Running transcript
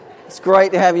It's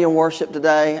great to have you in worship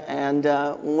today. And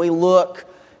when we look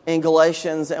in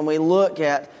Galatians and we look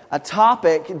at a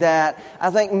topic that I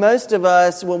think most of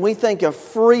us, when we think of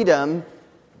freedom,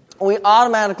 we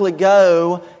automatically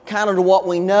go kind of to what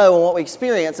we know and what we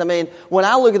experience. I mean, when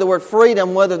I look at the word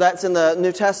freedom, whether that's in the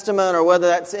New Testament or whether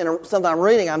that's in something I'm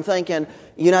reading, I'm thinking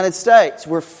United States,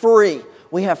 we're free.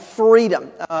 We have freedom,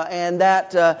 and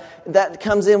that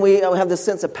comes in. We have this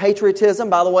sense of patriotism.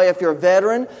 By the way, if you're a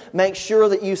veteran, make sure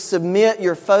that you submit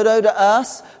your photo to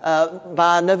us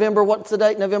by November. What's the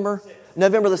date? November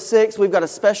the 6th. We've got a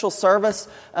special service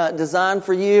designed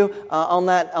for you on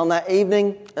that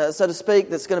evening, so to speak.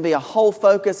 That's going to be a whole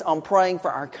focus on praying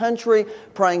for our country,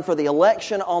 praying for the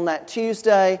election on that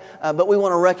Tuesday. But we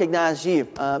want to recognize you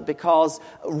because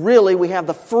really we have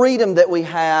the freedom that we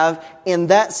have in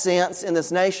that sense in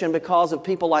this nation because of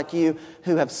people like you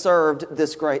who have served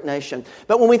this great nation.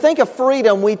 But when we think of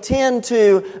freedom, we tend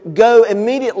to go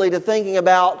immediately to thinking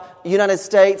about United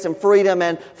States and freedom.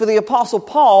 And for the Apostle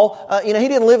Paul, he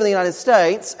didn't live in the United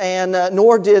States, and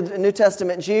nor did New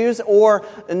Testament Jews or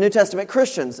New Testament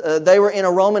Christians. They were in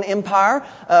a Roman Empire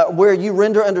where you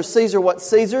render under Caesar what's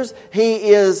Caesar's. He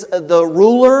is the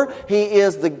ruler. He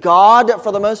is the God,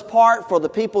 for the most part, for the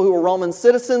people who were Roman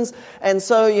citizens. And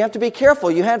so you have to be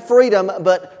careful. You had freedom,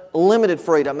 but limited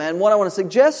freedom. And what I want to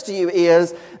suggest to you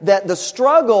is that the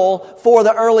struggle for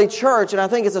the early church, and I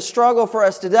think it's a struggle for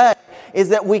us today, is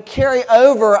that we carry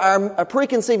over our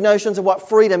preconceived notions of what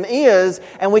freedom is,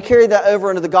 and we carry that over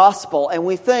into the gospel. And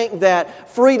we think that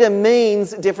freedom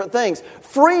means different things.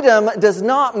 Freedom does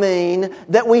not mean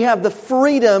that we have the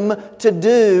freedom to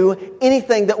do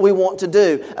anything that we want to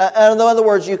do. In other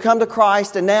words, you come to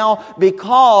Christ, and now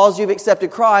because you've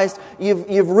accepted Christ,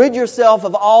 you've rid yourself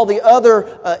of all the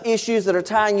other issues that are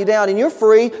tying you down, and you're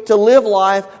free to live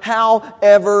life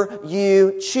however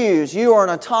you choose. You are an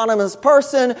autonomous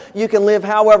person. You can live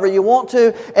however you want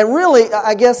to. And really,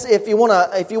 I guess if you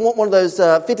want one of those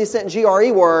 50-cent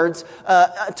GRE words,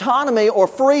 autonomy or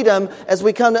freedom, as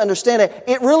we come to understand it,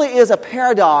 it really is a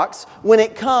paradox when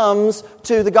it comes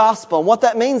to the gospel. And what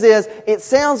that means is, it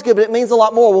sounds good, but it means a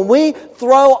lot more. When we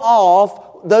throw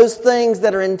off those things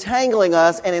that are entangling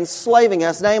us and enslaving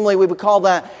us, namely, we would call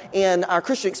that in our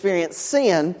Christian experience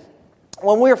sin.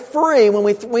 When we're free, when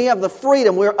we have the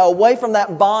freedom, we're away from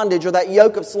that bondage or that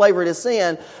yoke of slavery to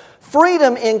sin.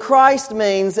 Freedom in Christ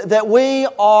means that we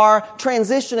are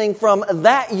transitioning from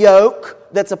that yoke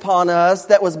that's upon us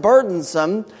that was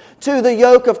burdensome to the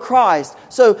yoke of Christ.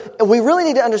 So we really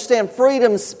need to understand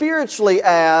freedom spiritually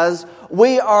as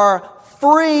we are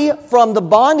free from the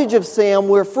bondage of sin.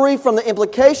 We're free from the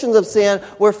implications of sin.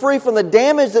 We're free from the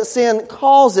damage that sin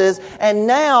causes. And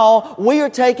now we are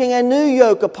taking a new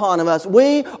yoke upon us.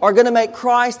 We are going to make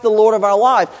Christ the Lord of our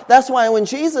life. That's why when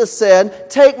Jesus said,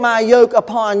 "Take my yoke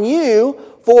upon you,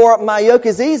 for my yoke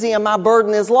is easy and my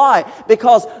burden is light."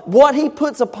 Because what He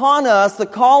puts upon us, the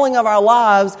calling of our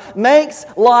lives, makes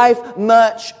life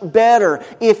much better.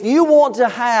 If you want to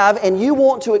have and you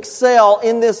want to excel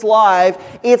in this life,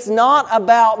 it's not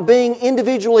about being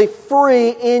individually free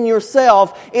in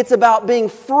yourself. It's about being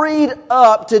freed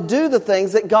up to do the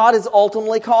things that God has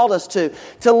ultimately called us to.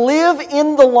 To live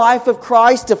in the life of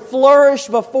Christ, to flourish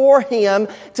before Him,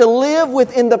 to live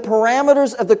within the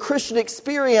parameters of the Christian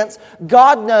experience.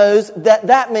 God knows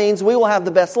that means we will have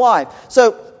the best life.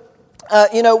 So,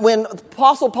 when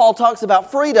Apostle Paul talks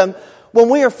about freedom, when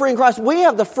we are free in Christ, we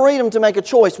have the freedom to make a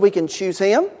choice. We can choose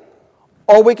Him,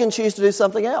 or we can choose to do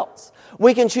something else.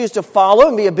 We can choose to follow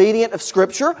and be obedient of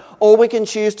Scripture, or we can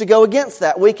choose to go against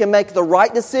that. We can make the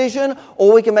right decision,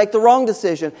 or we can make the wrong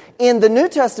decision. In the New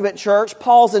Testament church,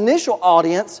 Paul's initial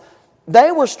audience,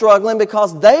 they were struggling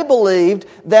because they believed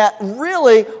that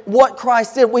really what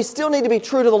Christ did, we still need to be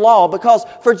true to the law, because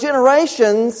for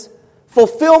generations,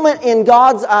 fulfillment in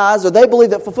God's eyes, or they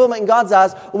believed that fulfillment in God's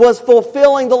eyes was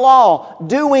fulfilling the law,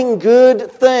 doing good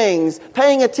things,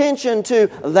 paying attention to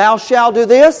thou shalt do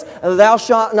this, thou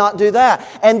shalt not do that.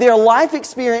 And their life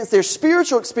experience, their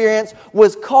spiritual experience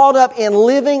was caught up in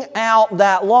living out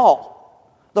that law.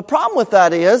 The problem with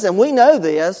that is, and we know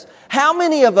this, how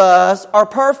many of us are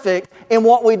perfect in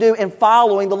what we do in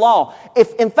following the law?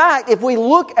 If we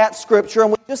look at Scripture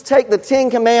and we just take the 10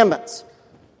 Commandments,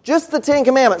 just the 10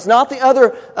 Commandments, not the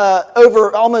other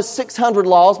over almost 600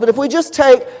 laws, but if we just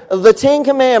take the 10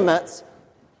 Commandments,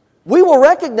 we will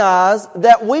recognize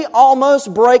that we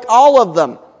almost break all of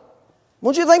them.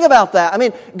 Won't you think about that? I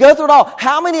mean, go through it all.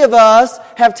 How many of us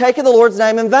have taken the Lord's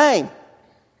name in vain?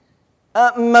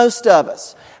 Most of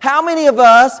us. How many of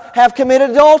us have committed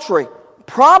adultery?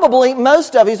 Probably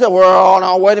most of you. You say, well,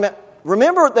 no, wait a minute.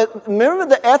 Remember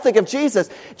the ethic of Jesus.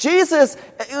 Jesus,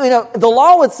 the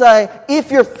law would say,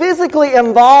 if you're physically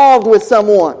involved with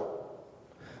someone.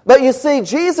 But you see,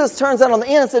 Jesus turns out on the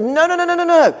end and said,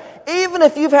 no. Even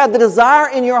if you've had the desire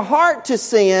in your heart to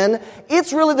sin,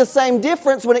 it's really the same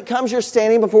difference when it comes you're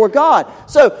standing before God.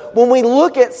 So when we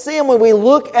look at sin, when we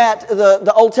look at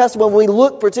the Old Testament, when we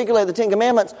look particularly at the Ten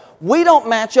Commandments, we don't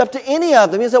match up to any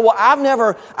of them. You say, well, I've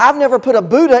never put a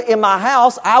Buddha in my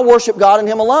house. I worship God and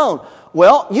Him alone.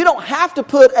 Well, you don't have to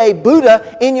put a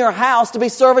Buddha in your house to be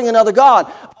serving another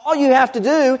God. All you have to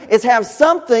do is have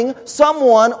something,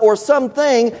 someone, or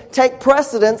something take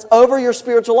precedence over your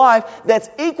spiritual life that's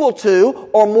equal to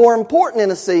or more important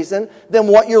in a season than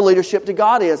what your leadership to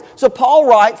God is. So Paul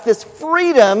writes, this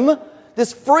freedom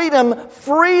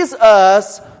frees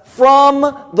us from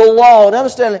the law.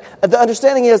 And the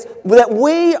understanding is that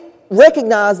we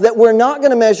recognize that we're not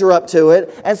going to measure up to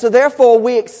it, and so therefore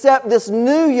we accept this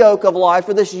new yoke of life,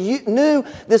 or this new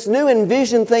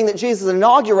envisioned thing that Jesus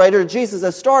inaugurated, or Jesus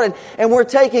has started, and we're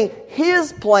taking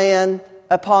His plan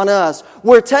upon us.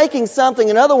 We're taking something,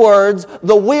 in other words,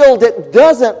 the wheel that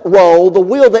doesn't roll, the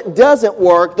wheel that doesn't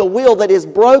work, the wheel that is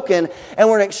broken, and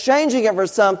we're exchanging it for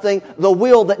something, the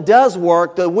wheel that does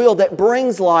work, the wheel that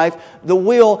brings life, the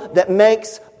wheel that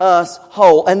makes us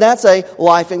whole. And that's a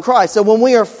life in Christ. So when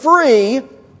we are free,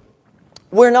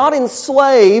 we're not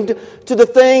enslaved to the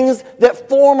things that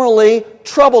formerly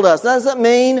troubled us. That doesn't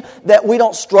mean that we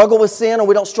don't struggle with sin or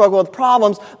we don't struggle with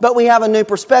problems, but we have a new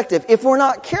perspective. If we're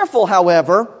not careful,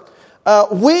 however,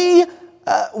 we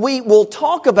will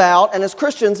talk about, and as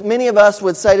Christians, many of us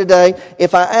would say today,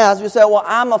 if I ask, you say, well,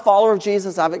 I'm a follower of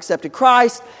Jesus, I've accepted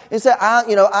Christ. You say,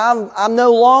 I'm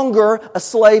no longer a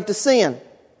slave to sin.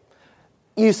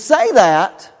 You say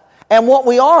that, and what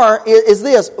we are is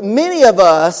this. Many of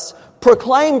us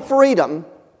proclaim freedom,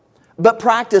 but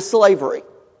practice slavery.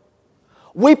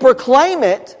 We proclaim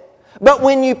it, but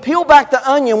when you peel back the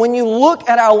onion, when you look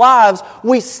at our lives,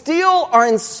 we still are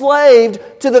enslaved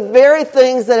to the very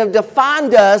things that have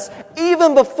defined us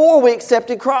even before we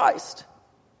accepted Christ.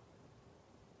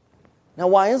 Now,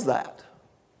 why is that?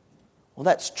 Well,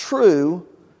 that's true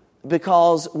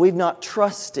because we've not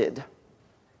trusted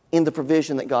in the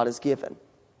provision that God has given.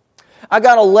 I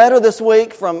got a letter this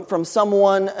week from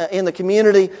someone in the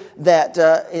community that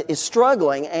is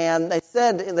struggling, and they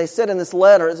said in this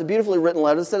letter, it's a beautifully written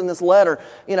letter, they said in this letter,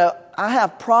 I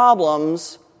have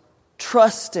problems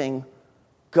trusting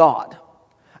God.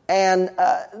 And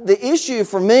the issue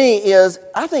for me is,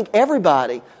 I think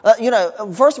everybody,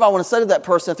 first of all, I want to say to that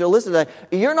person, if they're listening today,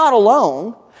 you're not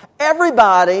alone.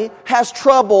 Everybody has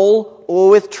trouble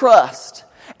with trust.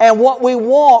 And what we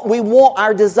want,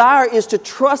 our desire is to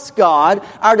trust God.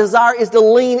 Our desire is to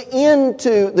lean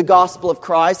into the gospel of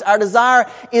Christ. Our desire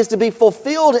is to be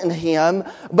fulfilled in Him.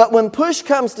 But when push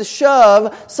comes to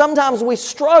shove, sometimes we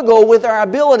struggle with our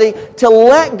ability to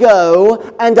let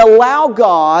go and allow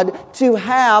God to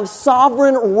have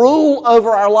sovereign rule over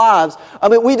our lives. I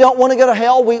mean, we don't want to go to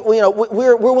hell.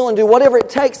 We're willing to do whatever it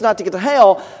takes not to get to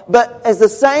hell. But as the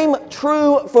same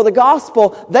true for the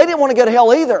gospel, they didn't want to go to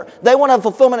hell either. They want to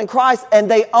fulfill in Christ,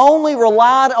 and they only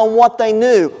relied on what they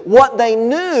knew. What they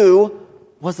knew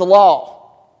was the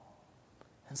law.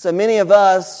 And so many of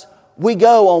us, we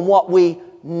go on what we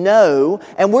know,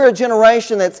 and we're a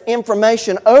generation that's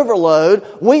information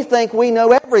overload. We think we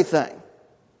know everything.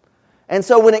 And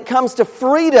so when it comes to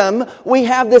freedom, we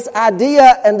have this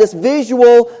idea and this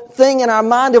visual thing in our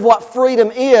mind of what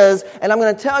freedom is, and I'm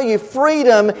going to tell you,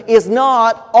 freedom is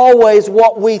not always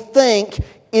what we think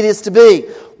it is to be.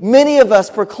 Many of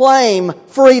us proclaim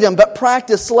freedom but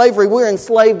practice slavery. We're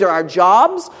enslaved to our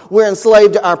jobs. We're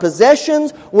enslaved to our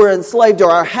possessions. We're enslaved to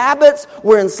our habits.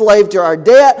 We're enslaved to our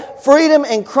debt. Freedom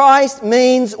in Christ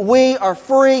means we are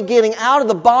free, getting out of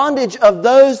the bondage of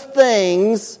those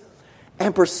things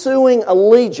and pursuing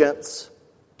allegiance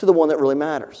to the one that really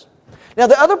matters. Now,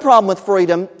 the other problem with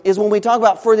freedom is when we talk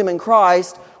about freedom in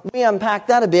Christ, we unpack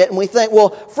that a bit and we think, well,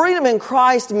 freedom in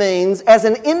Christ means as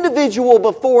an individual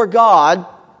before God,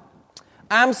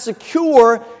 I'm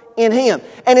secure in Him.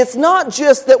 And it's not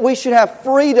just that we should have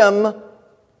freedom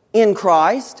in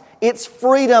Christ. It's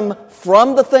freedom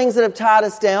from the things that have tied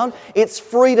us down. It's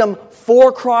freedom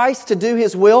for Christ to do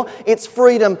His will. It's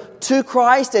freedom to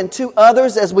Christ and to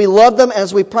others as we love them,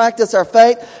 as we practice our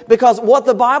faith. Because what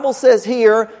the Bible says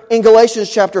here in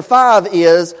Galatians chapter 5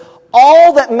 is,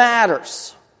 all that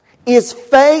matters is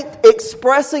faith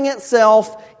expressing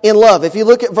itself in love. If you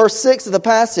look at verse 6 of the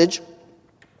passage,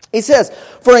 He says,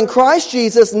 for in Christ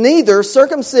Jesus, neither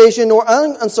circumcision nor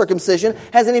uncircumcision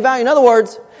has any value. In other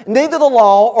words, neither the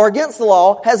law or against the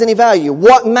law has any value.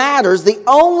 What matters, the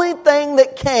only thing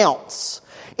that counts,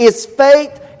 is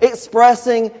faith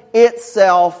expressing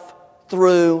itself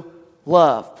through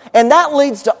love. And that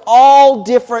leads to all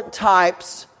different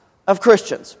types of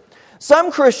Christians.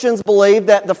 Some Christians believe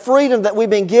that the freedom that we've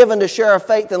been given to share our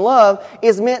faith and love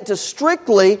is meant to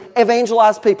strictly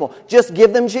evangelize people. Just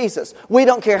give them Jesus. We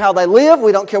don't care how they live.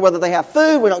 We don't care whether they have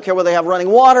food. We don't care whether they have running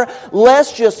water.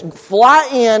 Let's just fly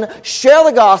in, share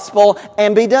the gospel,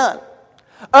 and be done.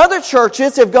 Other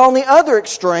churches have gone the other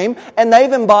extreme, and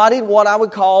they've embodied what I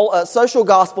would call social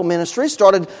gospel ministry,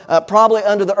 started probably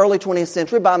under the early 20th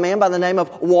century by a man by the name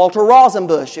of Walter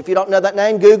Rosenbusch. If you don't know that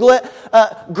name, Google it.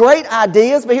 Great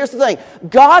ideas, but here's the thing.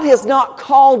 God has not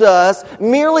called us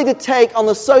merely to take on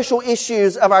the social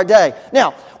issues of our day.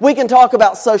 Now, we can talk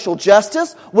about social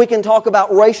justice. We can talk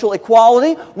about racial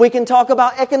equality. We can talk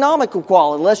about economic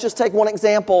equality. Let's just take one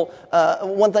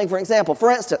thing for example.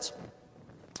 For instance,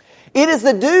 it is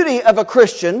the duty of a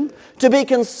Christian to be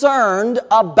concerned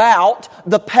about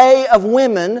the pay of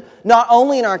women, not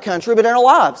only in our country, but in our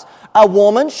lives. A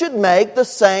woman should make the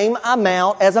same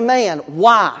amount as a man.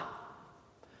 Why?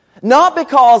 Not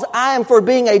because I am for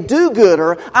being a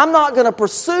do-gooder. I'm not going to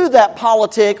pursue that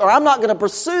politic, or I'm not going to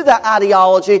pursue that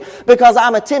ideology because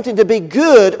I'm attempting to be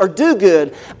good or do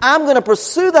good. I'm going to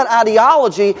pursue that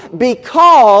ideology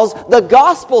because the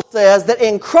gospel says that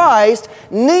in Christ,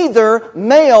 neither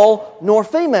male nor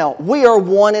female. We are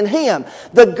one in Him.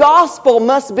 The gospel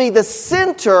must be the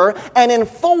center and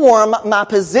inform my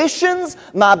positions,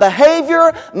 my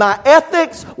behavior, my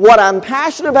ethics, what I'm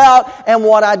passionate about, and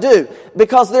what I do.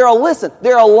 Because there are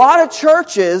a lot of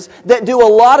churches that do a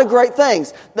lot of great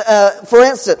things. For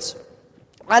instance,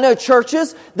 I know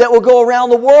churches that will go around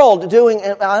the world doing,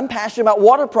 and I'm passionate about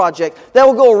water projects, that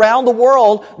will go around the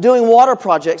world doing water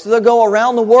projects. So they'll go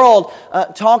around the world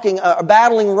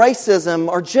battling racism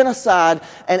or genocide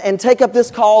and take up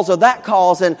this cause or that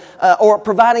cause, and or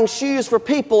providing shoes for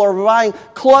people or providing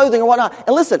clothing or whatnot.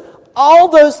 And listen, all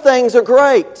those things are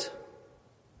great.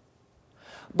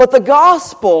 But the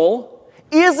gospel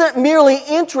isn't merely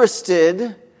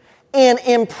interested in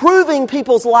improving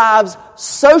people's lives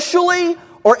socially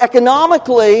or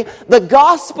economically. The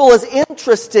gospel is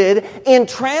interested in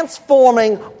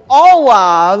transforming all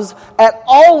lives at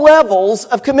all levels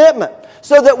of commitment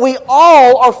so that we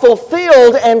all are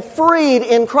fulfilled and freed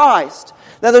in Christ.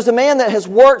 Now, there's a man that has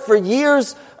worked for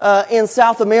years in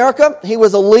South America. He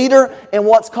was a leader in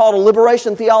what's called a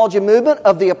liberation theology movement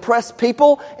of the oppressed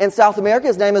people in South America.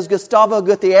 His name is Gustavo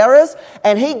Gutierrez,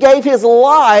 and he gave his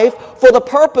life for the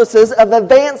purposes of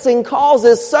advancing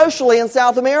causes socially in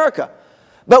South America.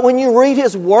 But when you read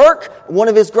his work, one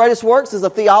of his greatest works is a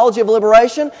theology of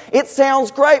liberation. It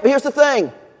sounds great, but here's the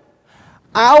thing.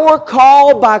 Our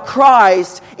call by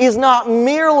Christ is not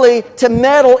merely to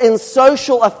meddle in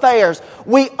social affairs.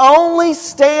 We only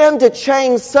stand to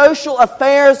change social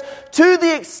affairs to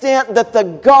the extent that the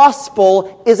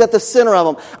gospel is at the center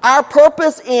of them. Our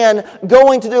purpose in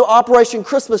going to do Operation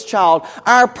Christmas Child,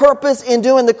 our purpose in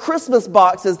doing the Christmas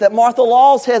boxes that Martha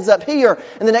Laws heads up here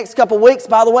in the next couple of weeks.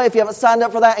 By the way, if you haven't signed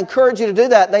up for that, I encourage you to do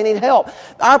that. They need help.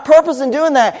 Our purpose in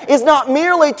doing that is not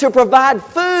merely to provide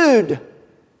food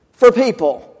for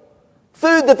people.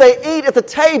 Food that they eat at the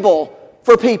table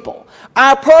for people.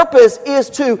 Our purpose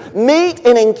is to meet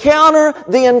and encounter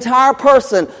the entire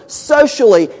person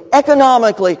socially,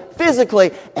 economically,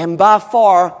 physically, and by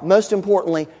far, most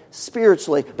importantly,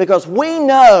 spiritually. Because we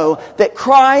know that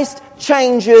Christ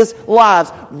changes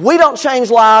lives. We don't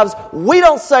change lives. We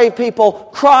don't save people.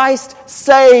 Christ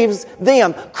saves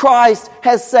them. Christ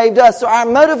has saved us. So our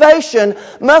motivation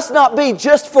must not be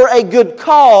just for a good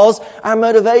cause. Our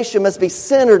motivation must be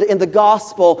centered in the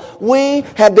gospel. We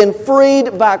have been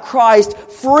freed by Christ,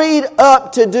 freed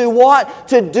up to do what?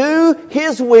 To do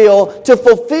His will, to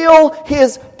fulfill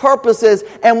His purposes.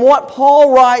 And what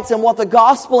Paul writes and what the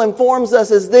gospel informs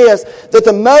us is this, that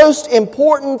the most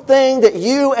important thing that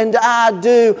you and I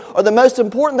do, or the most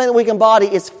important thing that we can embody,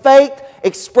 is faith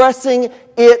expressing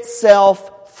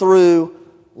itself through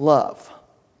love.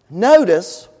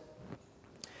 Notice,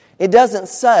 it doesn't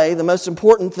say the most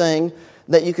important thing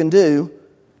that you can do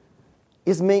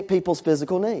is meet people's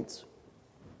physical needs.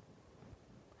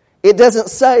 It doesn't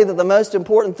say that the most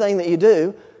important thing that you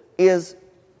do is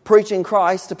preaching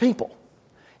Christ to people.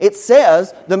 It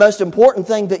says the most important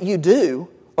thing that you do,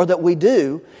 or that we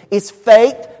do, is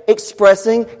faith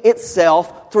expressing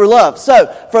itself through love. So,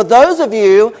 for those of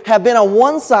you have been on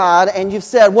one side and you've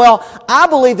said, well, I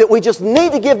believe that we just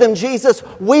need to give them Jesus.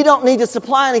 We don't need to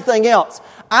supply anything else.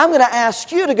 I'm going to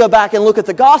ask you to go back and look at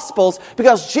the Gospels,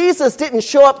 because Jesus didn't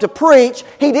show up to preach.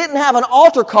 He didn't have an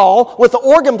altar call with the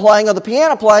organ playing or the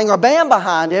piano playing or a band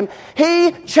behind him.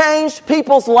 He changed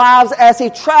people's lives as He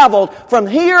traveled from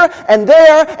here and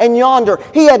there and yonder.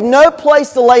 He had no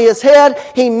place to lay His head.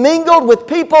 He mingled with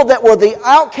people that were the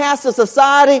outcasts of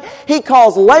society. He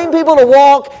caused lame people to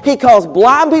walk. He caused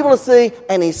blind people to see.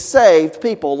 And He saved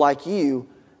people like you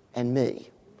and me.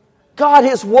 God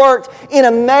has worked in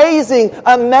amazing,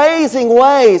 amazing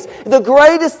ways. The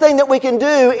greatest thing that we can do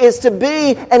is to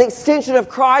be an extension of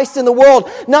Christ in the world,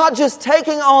 not just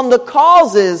taking on the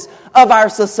causes of our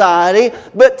society,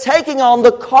 but taking on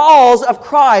the cause of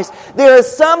Christ. There is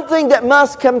something that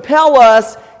must compel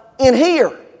us in here.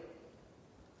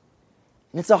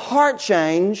 And it's a heart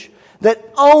change that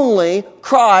only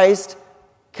Christ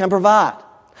can provide.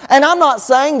 And I'm not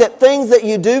saying that things that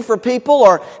you do for people,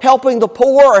 or helping the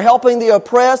poor or helping the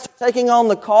oppressed, or taking on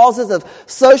the causes of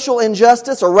social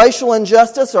injustice or racial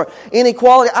injustice or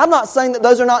inequality, I'm not saying that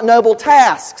those are not noble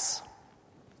tasks.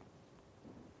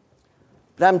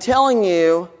 But I'm telling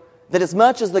you that as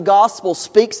much as the gospel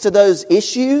speaks to those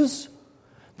issues,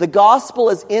 the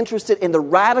gospel is interested in the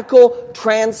radical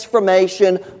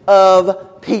transformation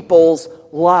of people's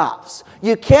lives.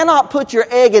 You cannot put your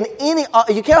egg in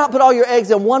you cannot put all your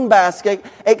eggs in one basket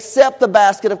except the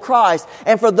basket of Christ.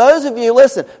 And for those of you,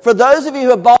 listen, for those of you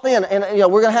who have bought in, and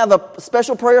we're going to have a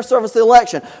special prayer service at the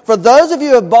election. For those of you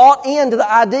who have bought into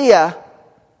the idea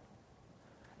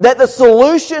that the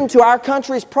solution to our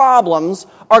country's problems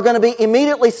are going to be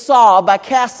immediately solved by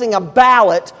casting a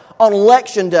ballot on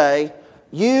Election Day,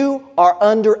 you are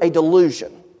under a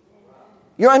delusion.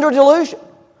 You're under a delusion.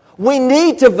 We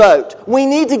need to vote. We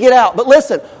need to get out. But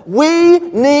listen, we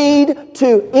need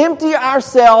to empty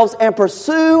ourselves and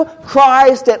pursue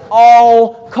Christ at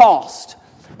all cost.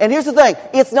 And here's the thing.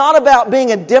 It's not about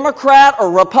being a Democrat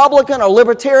or Republican or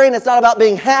Libertarian. It's not about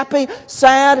being happy,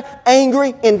 sad,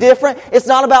 angry, indifferent. It's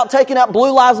not about taking up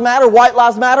Blue Lives Matter, White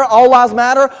Lives Matter, All Lives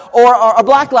Matter, or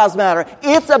Black Lives Matter.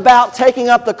 It's about taking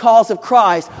up the cause of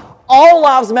Christ. All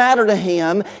lives matter to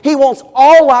Him. He wants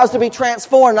all lives to be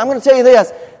transformed. I'm going to tell you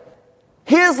this.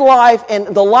 His life and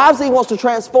the lives that He wants to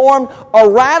transform are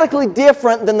radically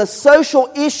different than the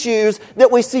social issues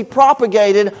that we see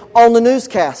propagated on the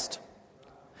newscast.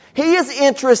 He is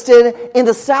interested in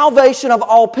the salvation of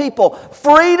all people.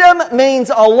 Freedom means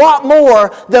a lot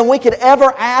more than we could ever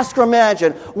ask or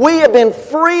imagine. We have been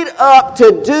freed up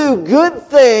to do good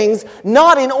things,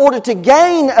 not in order to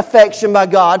gain affection by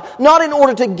God, not in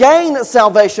order to gain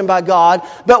salvation by God,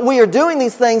 but we are doing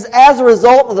these things as a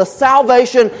result of the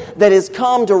salvation that has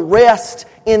come to rest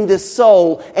in this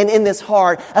soul and in this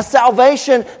heart. A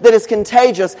salvation that is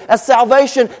contagious. A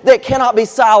salvation that cannot be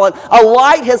silent. A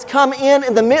light has come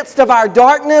in the midst of our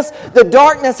darkness. The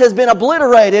darkness has been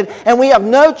obliterated, and we have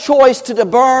no choice to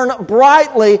burn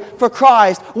brightly for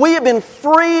Christ. We have been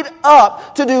freed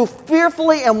up to do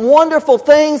fearfully and wonderful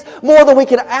things, more than we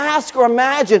could ask or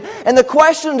imagine. And the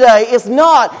question today is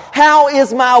not, how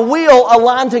is my will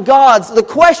aligned to God's? The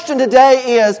question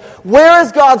today is, where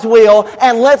is God's will?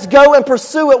 And let's go and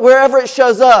pursue it wherever it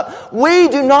shows up. We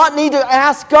do not need to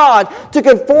ask God to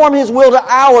conform His will to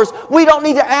ours. We don't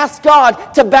need to ask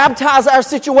God to baptize our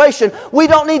situation. We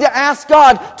don't need to ask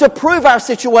God to prove our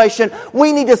situation.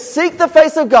 We need to seek the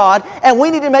face of God, and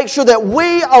we need to make sure that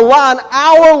we align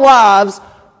our lives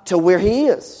to where He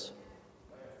is.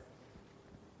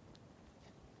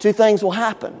 Two things will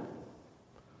happen.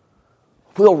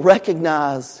 We'll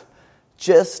recognize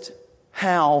just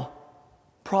how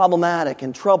problematic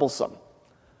and troublesome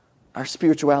our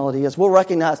spirituality is. We'll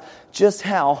recognize just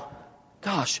how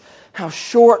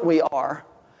short we are,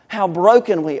 how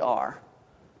broken we are.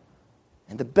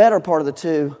 And the better part of the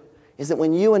two is that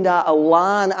when you and I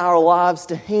align our lives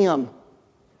to Him,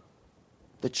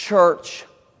 the church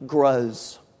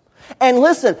grows. And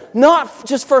listen, not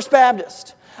just First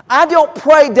Baptist. I don't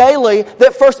pray daily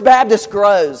that First Baptist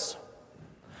grows.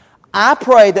 I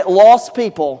pray that lost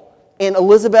people in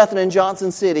Elizabethton and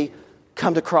Johnson City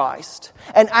come to Christ.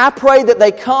 And I pray that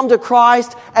they come to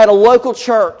Christ at a local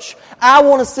church. I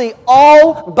want to see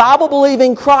all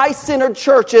Bible-believing, Christ-centered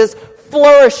churches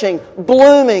flourishing,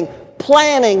 blooming,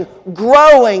 planning,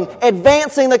 growing,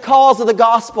 advancing the cause of the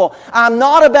gospel. I'm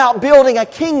not about building a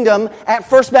kingdom at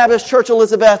First Baptist Church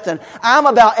Elizabethton. I'm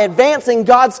about advancing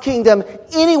God's kingdom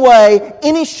any way,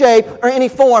 any shape, or any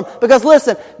form. Because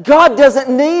listen, God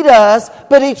doesn't need us,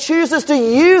 but He chooses to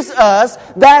use us.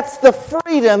 That's the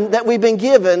freedom that we've been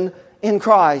given in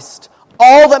Christ.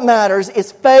 All that matters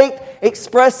is faith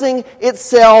expressing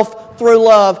itself through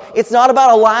love. It's not about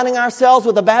aligning ourselves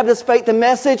with the Baptist faith and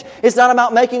message. It's not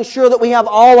about making sure that we have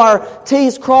all our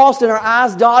T's crossed and our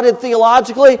I's dotted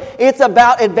theologically. It's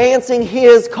about advancing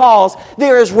His cause.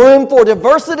 There is room for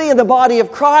diversity in the body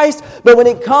of Christ, but when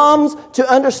it comes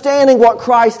to understanding what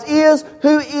Christ is,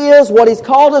 who He is, what He's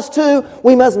called us to,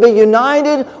 we must be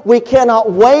united. We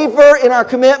cannot waver in our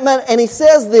commitment. And He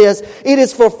says this, it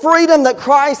is for freedom that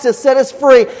Christ has set us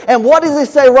free. And what does He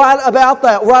say right about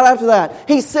that, right after that?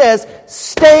 He says,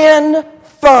 stand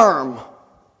firm.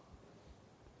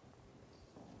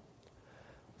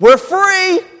 We're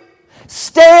free.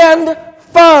 Stand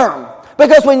firm.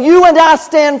 Because when you and I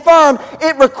stand firm,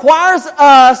 it requires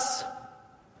us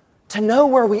to know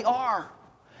where we are.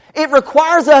 It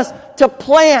requires us to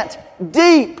plant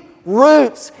deep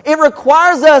roots. It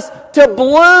requires us to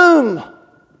bloom.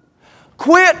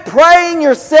 Quit praying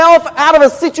yourself out of a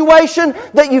situation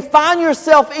that you find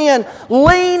yourself in.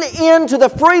 Lean into the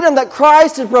freedom that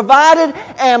Christ has provided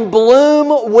and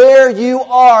bloom where you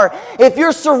are. If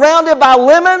you're surrounded by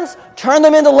lemons, turn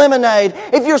them into lemonade.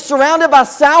 If you're surrounded by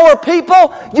sour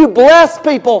people, you bless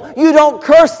people. You don't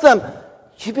curse them.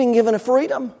 You've been given a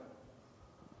freedom.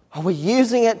 Are we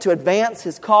using it to advance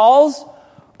His cause,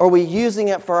 or are we using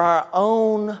it for our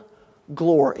own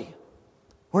glory?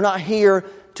 We're not here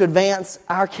to advance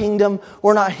our kingdom.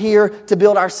 We're not here to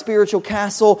build our spiritual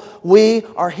castle. We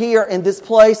are here in this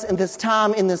place, in this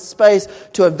time, in this space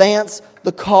to advance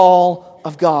the call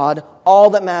of God. All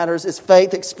that matters is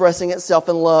faith expressing itself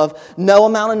in love. No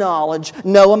amount of knowledge,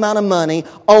 no amount of money,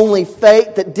 only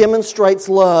faith that demonstrates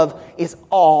love is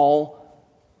all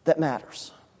that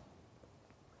matters.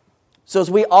 So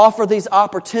as we offer these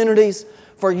opportunities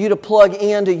for you to plug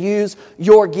in, to use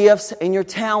your gifts and your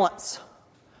talents,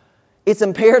 it's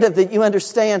imperative that you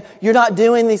understand you're not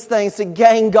doing these things to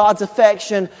gain God's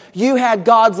affection. You had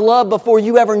God's love before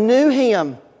you ever knew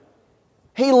Him.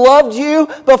 He loved you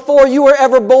before you were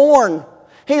ever born.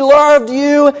 He loved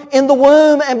you in the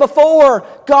womb and before.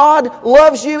 God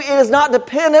loves you. It is not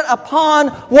dependent upon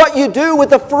what you do with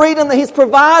the freedom that He's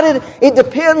provided. It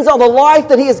depends on the life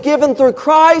that He has given through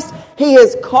Christ. He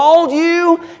has called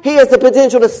you. He has the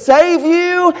potential to save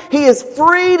you. He has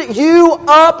freed you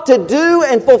up to do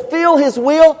and fulfill His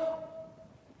will.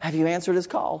 Have you answered His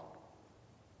call?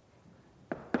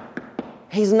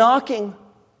 He's knocking.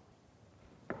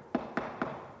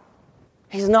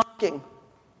 He's knocking.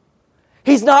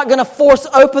 He's not going to force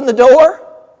open the door.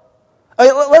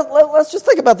 Let's just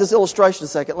think about this illustration a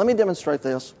second. Let me demonstrate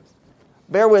this.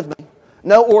 Bear with me.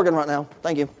 No organ right now.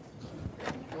 Thank you.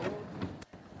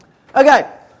 Okay.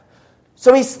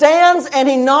 So he stands and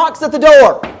he knocks at the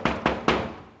door.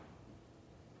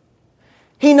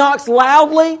 He knocks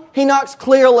loudly. He knocks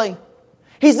clearly.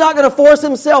 He's not going to force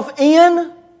himself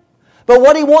in. But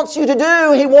what he wants you to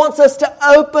do, he wants us to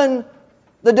open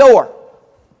the door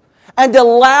and to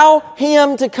allow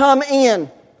Him to come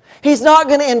in. He's not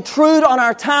going to intrude on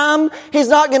our time. He's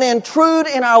not going to intrude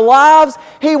in our lives.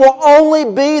 He will only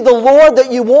be the Lord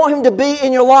that you want Him to be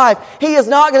in your life. He is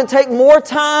not going to take more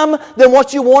time than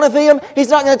what you want of Him. He's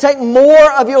not going to take more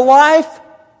of your life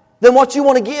than what you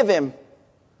want to give Him.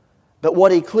 But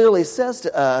what He clearly says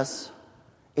to us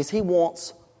is He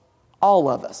wants all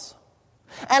of us.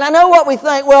 And I know what we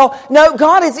think, well, no,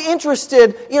 God is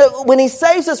interested, when He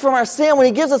saves us from our sin, when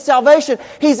He gives us salvation,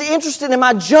 He's interested in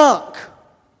my junk.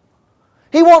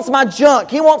 He wants my junk.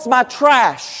 He wants my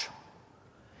trash.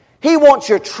 He wants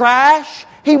your trash.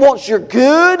 He wants your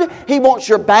good. He wants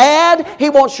your bad. He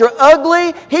wants your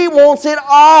ugly. He wants it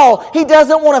all. He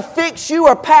doesn't want to fix you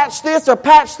or patch this or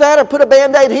patch that or put a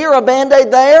Band-Aid here or a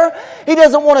Band-Aid there. He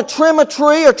doesn't want to trim a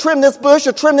tree or trim this bush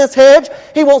or trim this hedge.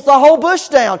 He wants the whole bush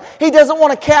down. He doesn't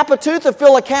want to cap a tooth or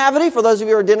fill a cavity. For those of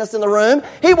you who are dentists in the room,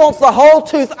 He wants the whole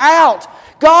tooth out.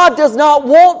 God does not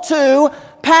want to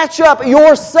patch up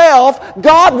yourself.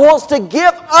 God wants to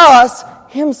give us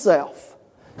Himself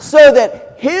so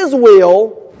that His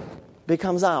will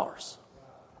becomes ours.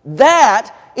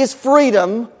 That is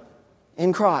freedom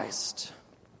in Christ.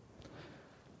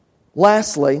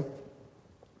 Lastly,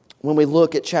 when we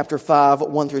look at chapter 5,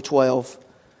 1 through 12,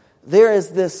 there is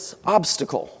this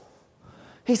obstacle.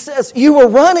 He says, you were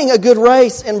running a good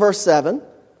race in verse 7.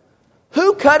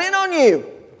 Who cut in on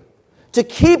you to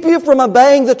keep you from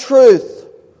obeying the truth?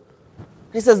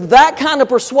 He says, that kind of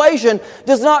persuasion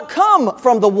does not come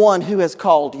from the one who has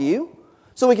called you.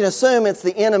 So we can assume it's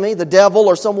the enemy, the devil,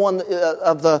 or someone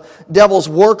of the devil's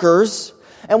workers.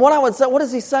 And what I would say, what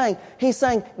is he saying? He's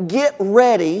saying, get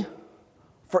ready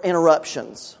for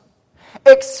interruptions.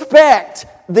 Expect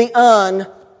the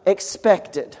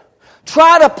unexpected.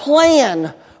 Try to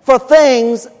plan for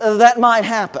things that might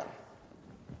happen.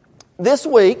 this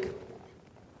week,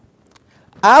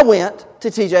 I went to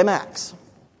TJ Maxx.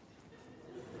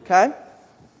 Okay?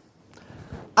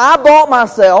 I bought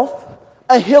myself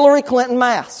a Hillary Clinton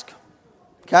mask.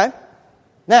 Okay?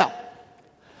 Now,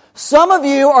 some of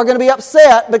you are going to be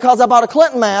upset because I bought a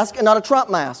Clinton mask and not a Trump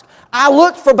mask. I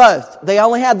looked for both. They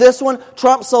only had this one.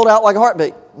 Trump sold out like a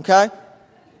heartbeat. Okay?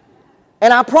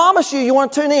 And I promise you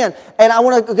want to tune in. And I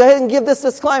want to go ahead and give this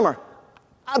disclaimer.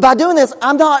 By doing this,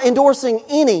 I'm not endorsing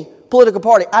any political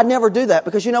party. I'd never do that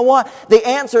because you know what? The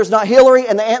answer is not Hillary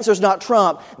and the answer is not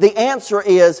Trump. The answer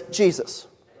is Jesus.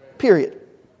 Period.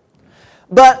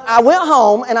 But I went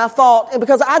home and I thought,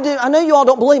 because I know you all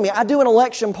don't believe me, I do an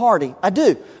election party. I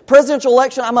do. Presidential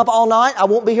election, I'm up all night. I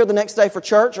won't be here the next day for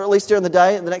church, or at least during the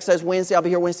day. The next day is Wednesday. I'll be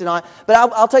here Wednesday night. But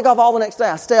I'll take off all the next day.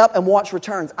 I stay up and watch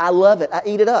returns. I love it. I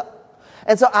eat it up.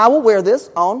 And so I will wear this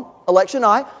on election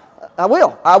night. I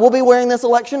will. I will be wearing this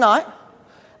election night.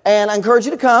 And I encourage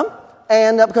you to come.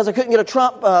 And because I couldn't get a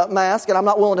Trump mask, and I'm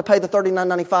not willing to pay the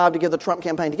 $39.95 to give the Trump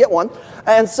campaign to get one.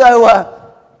 And so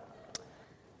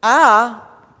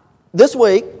this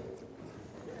week,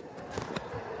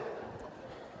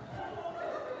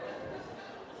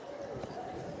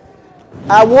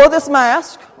 I wore this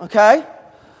mask, okay?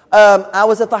 I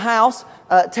was at the house.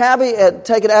 Tabby had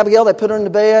taken Abigail. They put her in the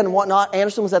bed and whatnot.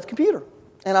 Anderson was at the computer.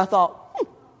 And I thought,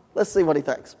 let's see what he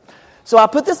thinks. So I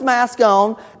put this mask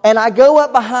on, and I go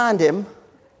up behind him,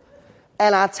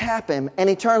 and I tap him, and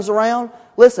he turns around.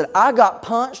 Listen, I got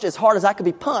punched as hard as I could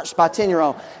be punched by a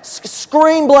 10-year-old.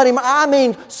 Screamed bloody,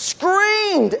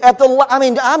 screamed at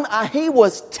the, he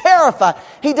was terrified.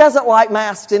 He doesn't like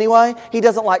masks anyway. He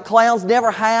doesn't like clowns,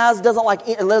 never has,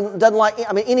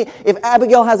 if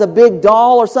Abigail has a big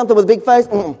doll or something with a big face,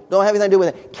 don't have anything to do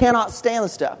with it. Cannot stand the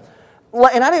stuff.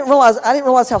 And I didn't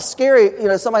realize how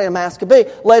scary, somebody in a mask could be.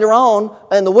 Later on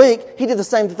in the week, he did the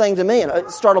same thing to me, and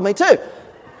it startled me too.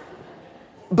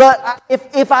 But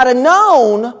if I'd have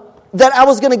known that I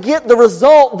was going to get the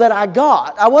result that I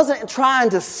got, I wasn't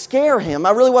trying to scare him. I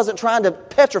really wasn't trying to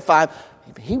petrify him.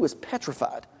 He was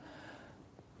petrified.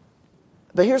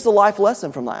 But here's the life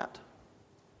lesson from that.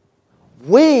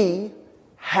 We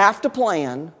have to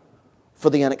plan for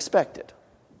the unexpected.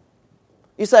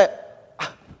 You say,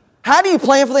 how do you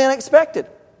plan for the unexpected?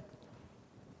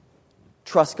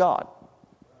 Trust God.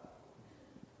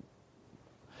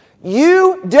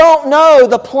 You don't know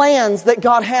the plans that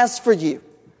God has for you.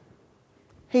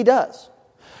 He does.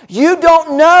 You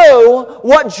don't know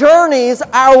what journeys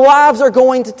our lives are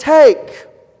going to take.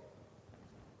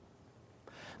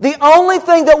 The only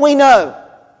thing that we know,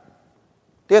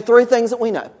 there are three things that we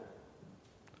know.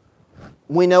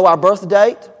 We know our birth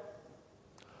date.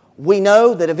 We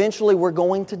know that eventually we're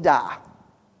going to die.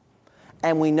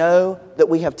 And we know that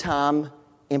we have time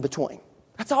in between.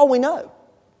 That's all we know.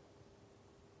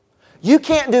 You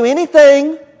can't do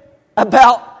anything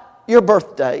about your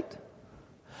birth date.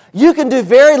 You can do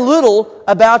very little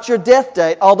about your death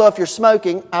date, although if you're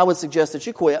smoking, I would suggest that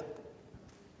you quit.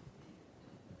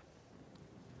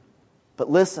 But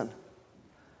listen,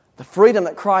 the freedom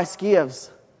that Christ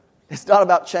gives is not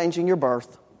about changing your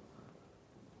birth.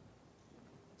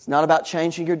 It's not about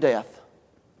changing your death.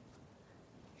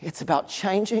 It's about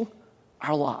changing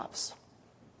our lives.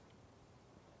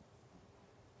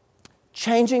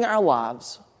 Changing our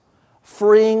lives,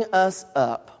 freeing us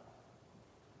up.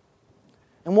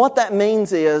 And what that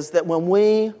means is that when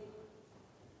we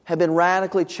have been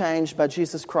radically changed by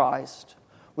Jesus Christ,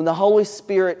 when the Holy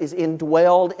Spirit is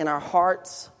indwelled in our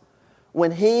hearts,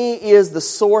 when He is the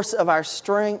source of our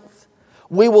strength,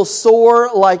 we will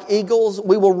soar like eagles.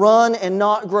 We will run and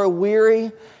not grow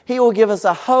weary. He will give us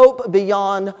a hope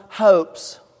beyond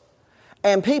hopes.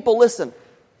 And people, listen,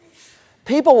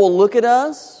 people will look at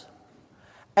us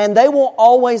and they won't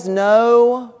always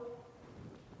know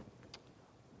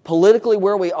politically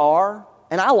where we are.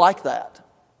 And I like that.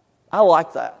 I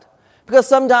like that. Because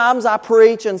sometimes I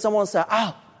preach and someone will say,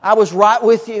 I was right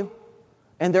with you.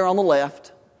 And they're on the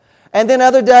left. And then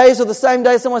other days or the same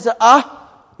day someone will say,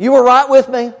 you were right with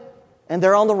me. And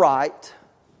they're on the right.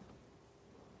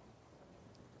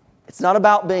 It's not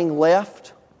about being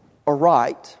left or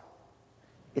right.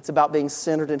 It's about being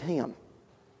centered in Him.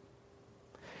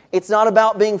 It's not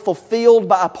about being fulfilled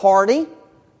by a party.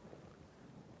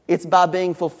 It's by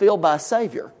being fulfilled by a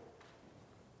Savior.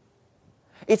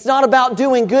 It's not about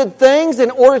doing good things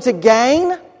in order to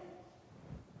gain.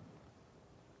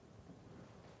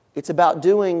 It's about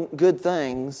doing good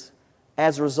things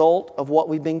as a result of what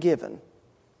we've been given.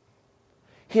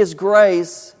 His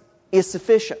grace is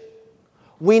sufficient.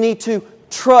 We need to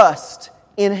trust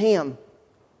in Him.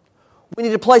 We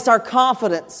need to place our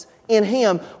confidence in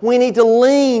Him. We need to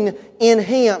lean in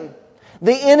Him.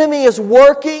 The enemy is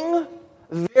working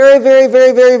very, very,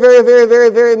 very, very, very, very, very,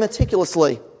 very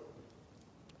meticulously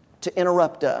to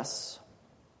interrupt us.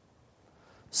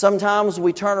 Sometimes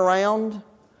we turn around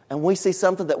and we see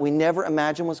something that we never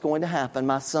imagined was going to happen.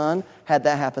 My son had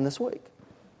that happen this week.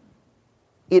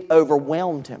 It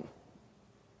overwhelmed him.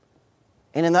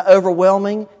 And in the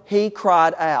overwhelming, he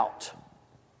cried out.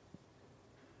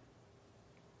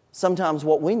 Sometimes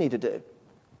what we need to do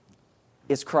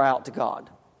is cry out to God.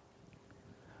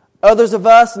 Others of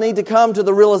us need to come to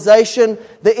the realization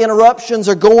that interruptions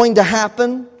are going to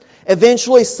happen.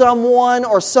 Eventually someone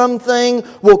or something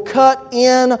will cut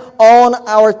in on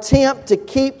our attempt to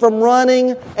keep from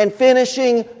running and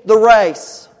finishing the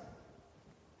race.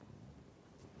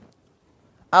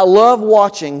 I love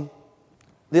watching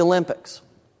the Olympics.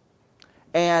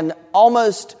 And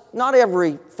almost, not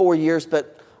every 4 years,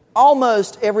 but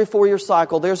almost every 4-year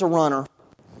cycle, there's a runner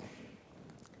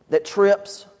that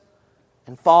trips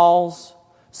and falls.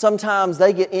 Sometimes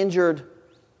they get injured,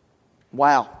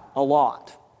 a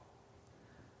lot.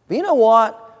 But you know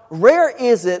what? Rare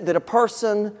is it that a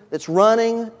person that's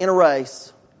running in a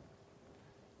race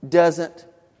doesn't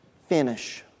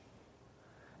finish.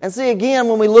 And see, again,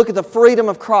 when we look at the freedom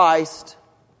of Christ,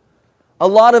 a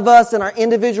lot of us in our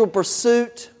individual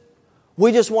pursuit,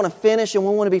 we just want to finish and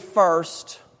we want to be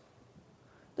first.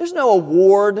 There's no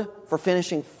award for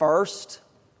finishing first.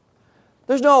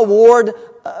 There's no award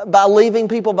by leaving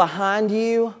people behind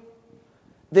you.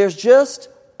 There's just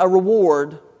a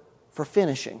reward for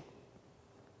finishing.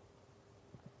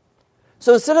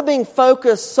 So instead of being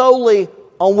focused solely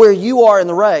on where you are in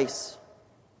the race,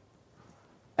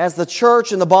 as the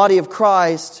church and the body of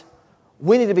Christ,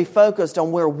 we need to be focused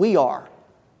on where we are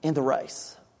in the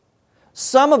race.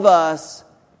 Some of us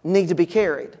need to be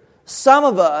carried. Some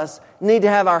of us need to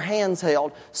have our hands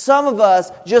held. Some of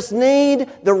us just need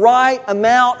the right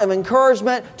amount of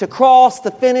encouragement to cross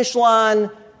the finish line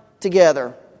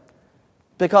together.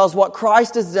 Because what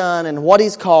Christ has done and what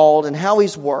He's called and how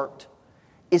He's worked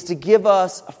is to give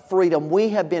us a freedom. We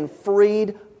have been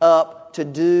freed up to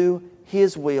do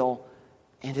His will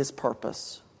and His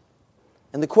purpose.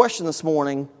 And the question this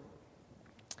morning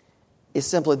is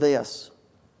simply this: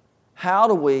 how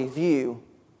do we view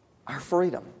our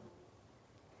freedom?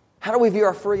 How do we view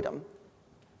our freedom?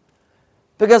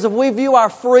 Because if we view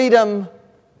our freedom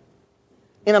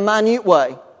in a minute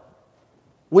way,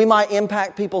 we might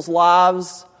impact people's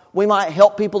lives. We might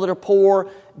help people that are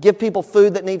poor, give people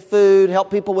food that need food,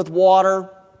 help people with water,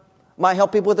 might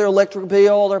help people with their electric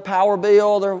bill, their power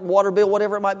bill, their water bill,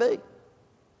 whatever it might be.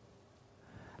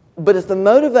 But if the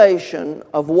motivation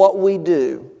of what we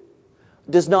do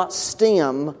does not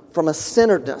stem from a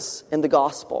centeredness in the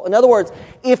gospel. In other words,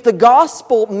 if the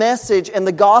gospel message and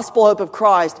the gospel hope of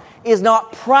Christ is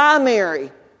not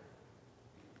primary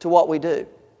to what we do,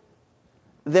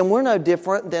 then we're no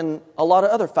different than a lot of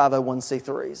other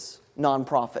 501c3s,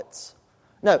 nonprofits.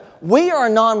 No, we are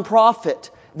a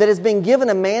nonprofit that has been given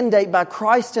a mandate by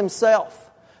Christ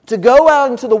Himself to go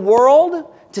out into the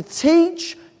world, to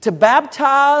teach, to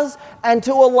baptize, and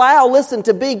to allow,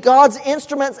 to be God's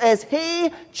instruments as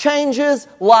He changes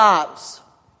lives.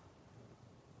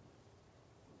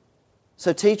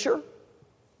 So, teacher,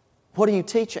 what are you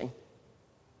teaching?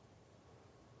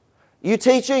 You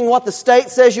teaching what the state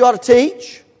says you ought to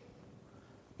teach?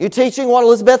 You teaching what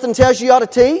Elizabethan tells you ought to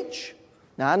teach?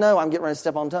 Now, I know I'm getting ready to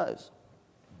step on toes.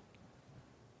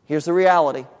 Here's the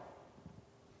reality.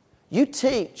 You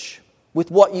teach with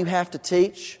what you have to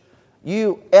teach.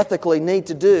 You ethically need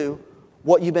to do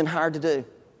what you've been hired to do.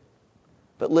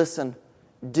 But listen,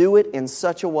 do it in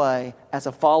such a way as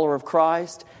a follower of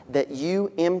Christ that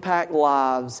you impact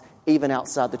lives even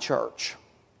outside the church.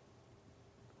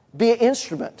 Be an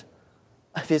instrument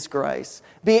of His grace.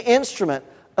 Be an instrument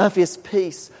of His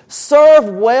peace. Serve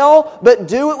well, but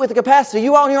do it with the capacity.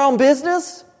 You own your own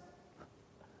business?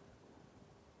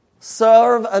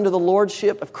 Serve under the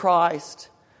lordship of Christ.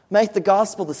 Make the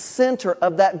gospel the center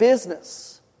of that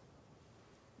business.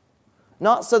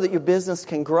 Not so that your business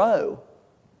can grow.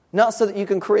 Not so that you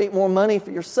can create more money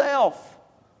for yourself.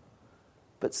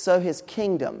 But so His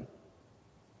kingdom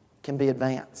can be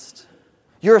advanced.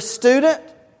 You're a student.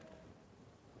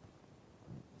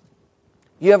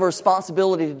 You have a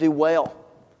responsibility to do well.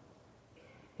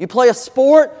 You play a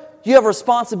sport. You have a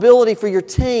responsibility for your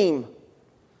team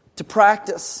to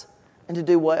practice and to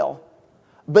do well.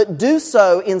 But do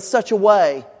so in such a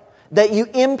way that you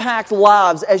impact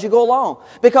lives as you go along.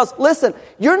 Because listen,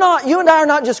 you and I are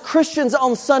not just Christians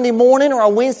on Sunday morning or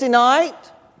on Wednesday night.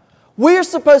 We're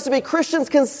supposed to be Christians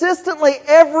consistently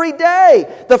every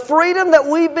day. The freedom that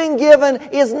we've been given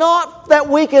is not that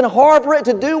we can harbor it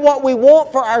to do what we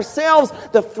want for ourselves.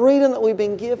 The freedom that we've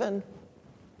been given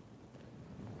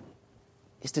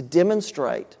is to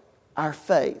demonstrate our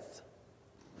faith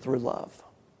through love.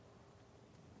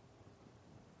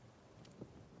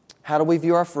 How do we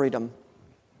view our freedom?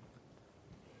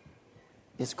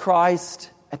 Is Christ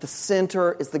at the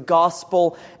center? Is the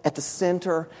gospel at the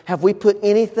center? Have we put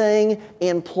anything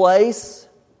in place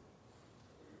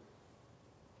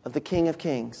of the King of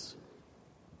Kings?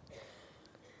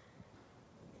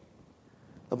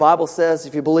 The Bible says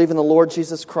if you believe in the Lord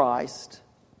Jesus Christ,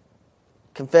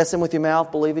 confess Him with your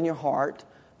mouth, believe in your heart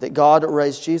that God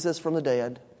raised Jesus from the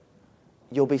dead,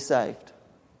 you'll be saved.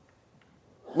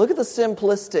 Look at the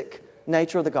simplistic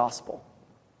nature of the gospel.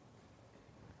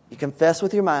 You confess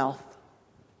with your mouth,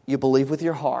 you believe with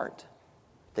your heart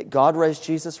that God raised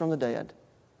Jesus from the dead,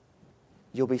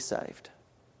 you'll be saved.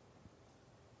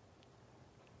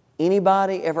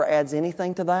 Anybody ever adds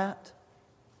anything to that?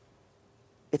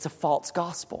 It's a false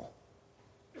gospel.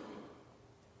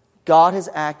 God has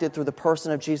acted through the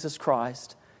person of Jesus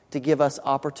Christ to give us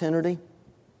opportunity,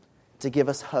 to give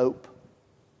us hope.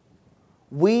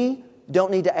 We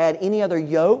don't need to add any other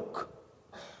yoke,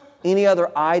 any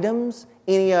other items,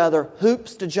 any other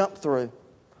hoops to jump through.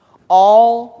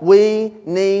 All we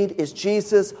need is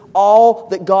Jesus. All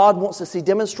that God wants to see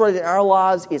demonstrated in our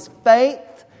lives is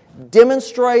faith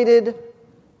demonstrated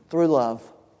through love.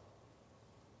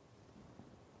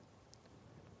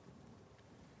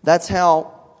 That's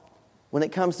how, when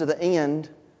it comes to the end,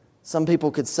 some people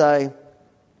could say,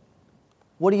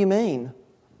 what do you mean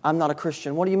I'm not a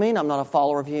Christian? What do you mean I'm not a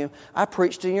follower of you? I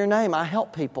preached in your name. I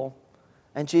help people.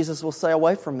 And Jesus will say,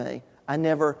 away from me. I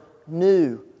never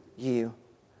knew you.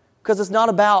 Because it's not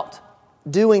about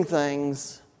doing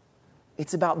things.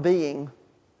 It's about being.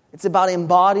 It's about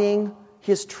embodying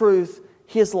His truth,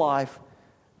 His life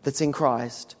that's in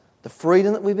Christ. The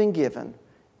freedom that we've been given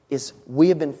is we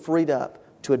have been freed up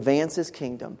to advance His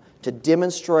kingdom, to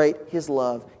demonstrate His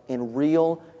love in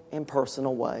real and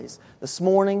personal ways. This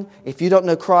morning, if you don't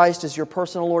know Christ as your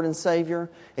personal Lord and Savior,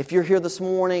 if you're here this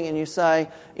morning and you say,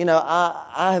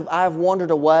 I've wandered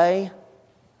away,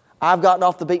 I've gotten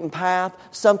off the beaten path.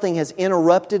 Something has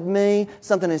interrupted me.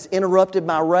 Something has interrupted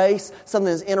my race.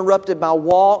 Something has interrupted my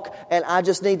walk. And I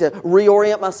just need to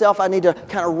reorient myself. I need to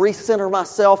kind of recenter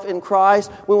myself in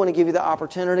Christ. We want to give you the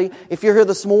opportunity. If you're here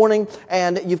this morning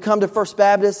and you've come to First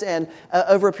Baptist and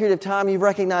over a period of time you've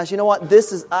recognized, you know what,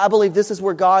 I believe this is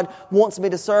where God wants me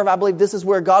to serve. I believe this is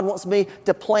where God wants me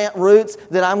to plant roots,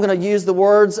 that I'm going to use the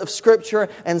words of Scripture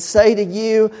and say to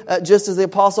you, just as the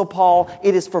Apostle Paul,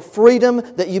 it is for freedom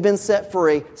that you've been set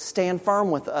free. Stand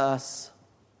firm with us.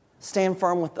 Stand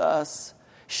firm with us.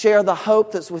 Share the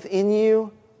hope that's within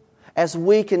you as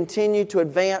we continue to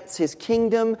advance His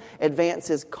kingdom, advance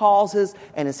His causes,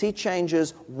 and as He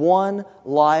changes one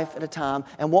life at a time.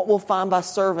 And what we'll find by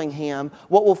serving Him,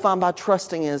 what we'll find by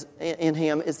trusting in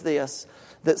Him is this,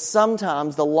 that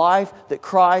sometimes the life that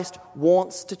Christ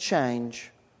wants to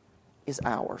change is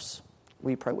ours.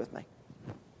 Will you pray with me?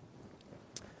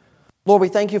 Lord, we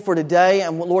thank You for today,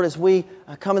 and Lord, as we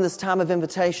come in this time of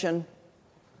invitation,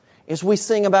 as we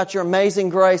sing about Your amazing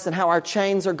grace and how our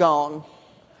chains are gone.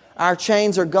 Our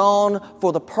chains are gone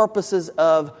for the purposes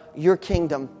of Your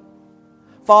kingdom.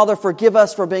 Father, forgive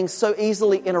us for being so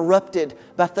easily interrupted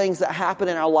by things that happen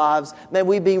in our lives. May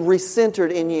we be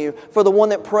recentered in You. For the one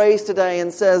that prays today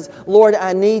and says, Lord,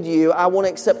 I need You. I want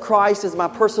to accept Christ as my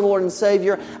personal Lord and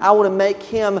Savior. I want to make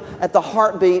Him at the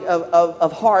heartbeat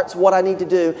of hearts what I need to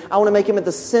do. I want to make Him at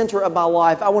the center of my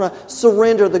life. I want to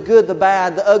surrender the good, the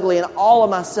bad, the ugly, and all of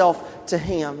myself to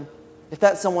Him. If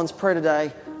that's someone's prayer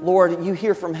today, Lord, You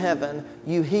hear from heaven.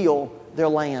 You heal their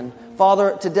land.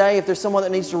 Father, today, if there's someone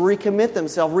that needs to recommit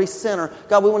themselves, recenter,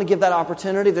 God, we want to give that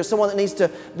opportunity. If there's someone that needs to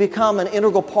become an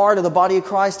integral part of the body of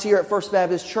Christ here at First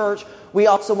Baptist Church, we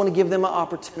also want to give them an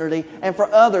opportunity. And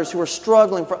for others who are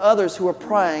struggling, for others who are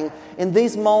praying, in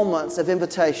these moments of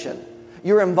invitation,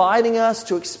 You're inviting us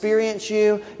to experience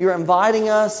You. You're inviting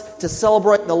us to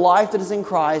celebrate the life that is in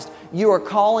Christ. You are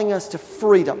calling us to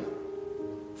freedom.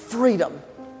 Freedom.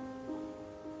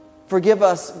 Forgive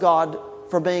us, God,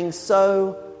 for being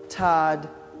so tied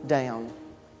down.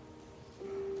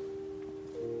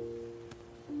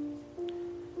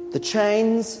 The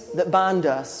chains that bind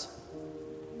us,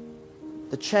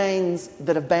 the chains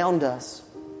that have bound us,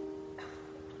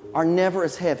 are never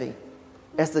as heavy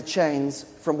as the chains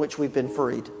from which we've been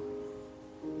freed.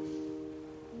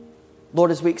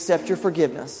 Lord, as we accept Your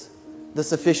forgiveness, the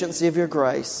sufficiency of Your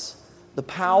grace, the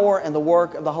power and the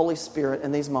work of the Holy Spirit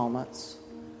in these moments,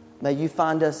 May you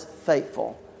find us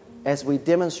faithful as we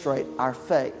demonstrate our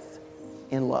faith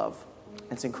in love.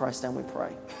 It's in Christ's name we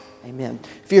pray. Amen.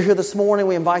 If you're here this morning,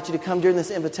 we invite you to come during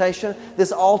this invitation.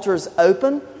 This altar is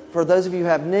open for those of you who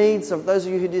have needs, for those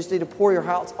of you who just need to pour your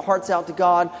hearts out to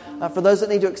God, for those that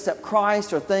need to accept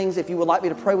Christ or things. If you would like me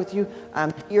to pray with you,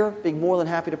 I'm here, being more than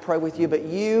happy to pray with you. But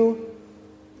you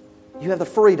have the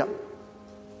freedom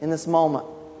in this moment.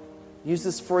 Use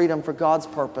this freedom for God's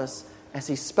purpose as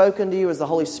He's spoken to you, as the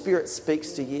Holy Spirit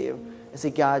speaks to you, as He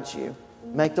guides you.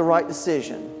 Make the right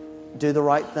decision. Do the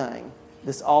right thing.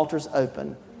 This altar's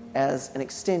open as an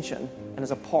extension and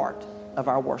as a part of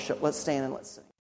our worship. Let's stand and let's sing.